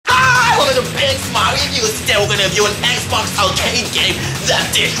our review is today we're gonna review an Xbox arcade game, The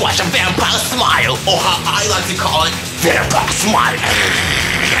Dishwasher Vampire Smile, or how I like to call it, Vampire Smile.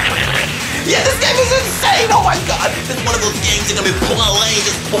 Yeah, this game is insane, oh my god! It's one of those games you're gonna be playing,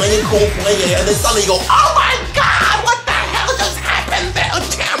 just playing, and then suddenly you go, oh my god, what the hell just happened there?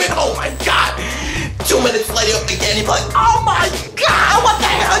 Damn it, oh my god! 2 minutes later, again, you're like, oh my god, what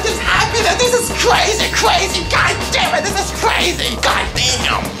the hell just happened? This is crazy, god damn it, this is crazy, god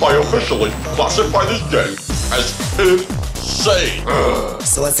damn! I officially classify this game as insane.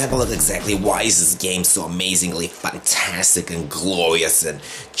 So let's have a look exactly why is this game so amazingly fantastic and glorious and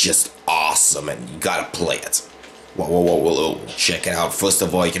just awesome, and you gotta play it. Whoa, check it out. First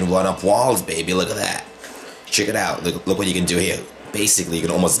of all, you can run up walls, baby, look at that. Check it out, look what you can do here. Basically, you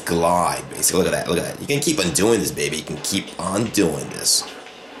can almost glide, basically. Look at that. You can keep on doing this, baby. You can keep on doing this.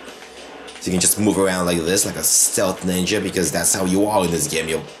 So you can just move around like this, like a stealth ninja, because that's how you are in this game.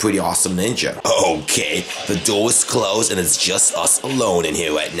 You're a pretty awesome ninja. Okay, the door is closed and it's just us alone in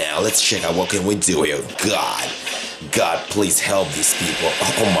here right now. Let's check out what can we do here. God, please help these people.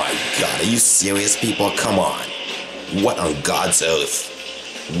 Oh my god, are you serious, people? Come on. What on God's earth?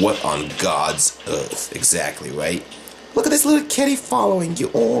 What on God's earth? Exactly, right? Look at this little kitty following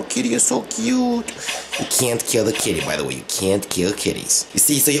you. Oh, kitty, you're so cute. You can't kill the kitty, by the way. You can't kill kitties. You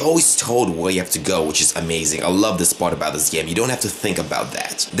see, so you're always told where you have to go, which is amazing. I love this part about this game. You don't have to think about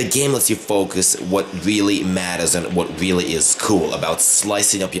that. The game lets you focus what really matters and what really is cool about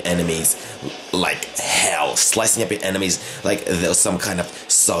slicing up your enemies like hell. Slicing up your enemies like they're some kind of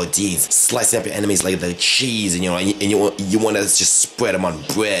sardines. Slicing up your enemies like they're cheese, and you want to just spread them on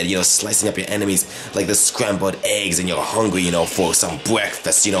bread. You know, slicing up your enemies like they're scrambled eggs, and you're hungry, for some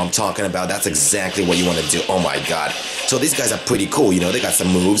breakfast, I'm talking about. That's exactly what you want to do. Oh my god. So these guys are pretty cool, they got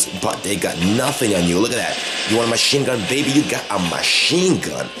some moves, but they got nothing on you. Look at that. You want a machine gun, baby? You got a machine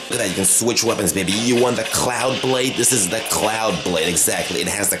gun. Look at that. You can switch weapons, baby. You want the cloud blade? This is the cloud blade. Exactly. It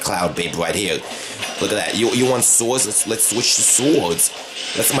has the cloud blade right here. Look at that. You want swords? Let's switch to swords.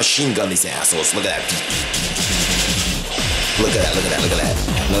 Let's machine gun these assholes. Look at that. Look at that.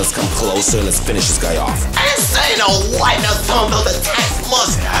 Now let's come closer and let's finish this guy off. Insane, oh what? Now some of those attacks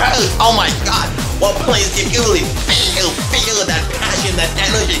must hurt. Oh my god. What place if you really feel that passion, that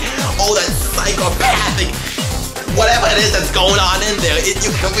energy, all that psychopathic, whatever it is that's going on in there,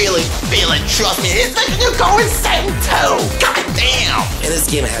 you can really feel it, trust me. It's making you go insane too. God damn. And this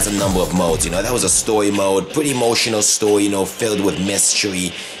game has a number of modes, that was a story mode, pretty emotional story, filled with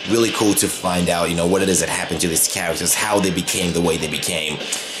mystery. Really cool to find out, what it is that happened to these characters, how they became the way they became.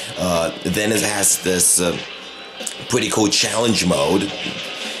 Then it has this pretty cool challenge mode,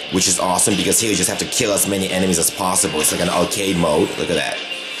 which is awesome because here you just have to kill as many enemies as possible. It's like an arcade mode, look at that.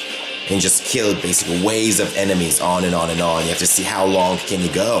 And just kill basically waves of enemies on and on and on. You have to see how long can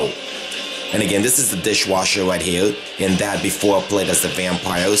you go. And again, this is the dishwasher right here. And that before I played as the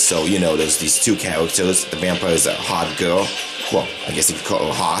vampire. So, there's these two characters. The vampire is a hot girl. Well, I guess you could call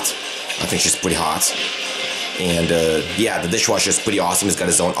her hot. I think she's pretty hot. And, yeah, the dishwasher is pretty awesome. He's got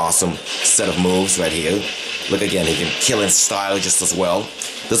his own awesome set of moves right here. Look again, he can kill in style just as well.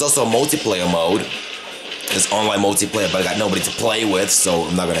 There's also a multiplayer mode. There's online multiplayer, but I got nobody to play with, so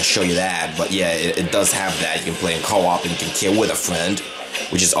I'm not going to show you that. But yeah, it does have that. You can play in co-op and you can kill with a friend,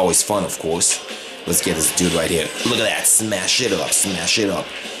 which is always fun, of course. Let's get this dude right here. Look at that. Smash it up.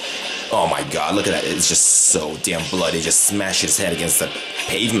 Oh my god, look at that. It's just so damn bloody. Just smash his head against the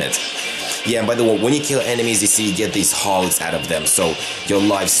pavement. Yeah, and by the way, when you kill enemies, you see you get these hearts out of them, so your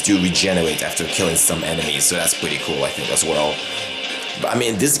lives do regenerate after killing some enemies, so that's pretty cool, I think, as well. But I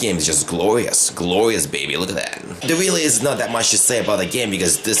mean, this game is just glorious. Glorious, baby. Look at that. There really is not that much to say about the game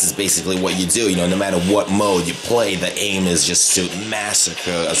because this is basically what you do. No matter what mode you play, the aim is just to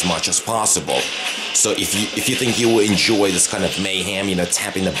massacre as much as possible. So if you think you will enjoy this kind of mayhem,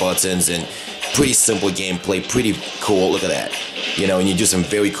 tapping the buttons and pretty simple gameplay, pretty cool. Look at that. And you do some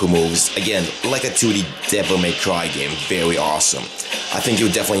very cool moves. Again, like a 2D Devil May Cry game. Very awesome. I think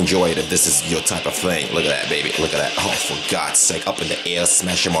you'll definitely enjoy it if this is your type of thing. Look at that, baby. Look at that. Oh, for God's sake. Up in the air,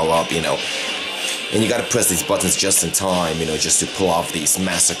 smash them all up, And you gotta press these buttons just in time, just to pull off these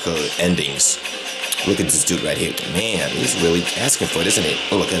massacre endings. Look at this dude right here. Man, he's really asking for it, isn't he?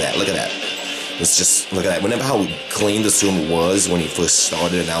 Oh, look at that. It's just, look at that. Remember how clean this room was when he first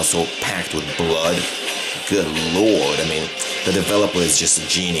started and now so packed with blood? Good lord. I mean, the developer is just a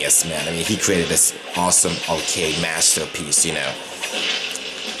genius, man. I mean, he created this awesome arcade masterpiece,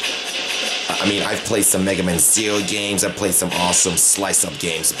 I mean, I've played some Mega Man Zero games, I've played some awesome slice-up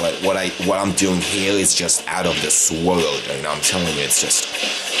games, but what I'm doing here is just out of this world, I'm telling you, it's just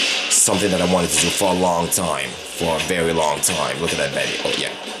something that I wanted to do for a long time, for a very long time. Look at that, baby. Oh,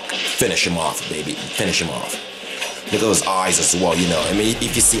 yeah. finish him off, baby. Finish him off. Look at those eyes as well, you know. I mean,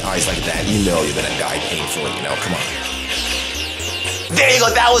 if you see eyes like that, you know you're gonna die painfully, you know. Come on. There you go,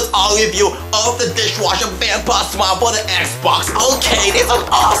 that was our review of the Dishwasher Vampire Smile for the Xbox Arcade. It's an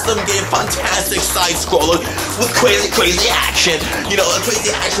awesome game, fantastic side-scroller with crazy action. You know, a crazy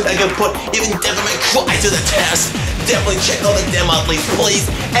action that can put even Devil May Cry to the test. Definitely check out the demo, please,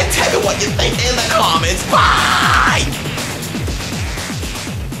 and tell me what you think in the comments. Bye!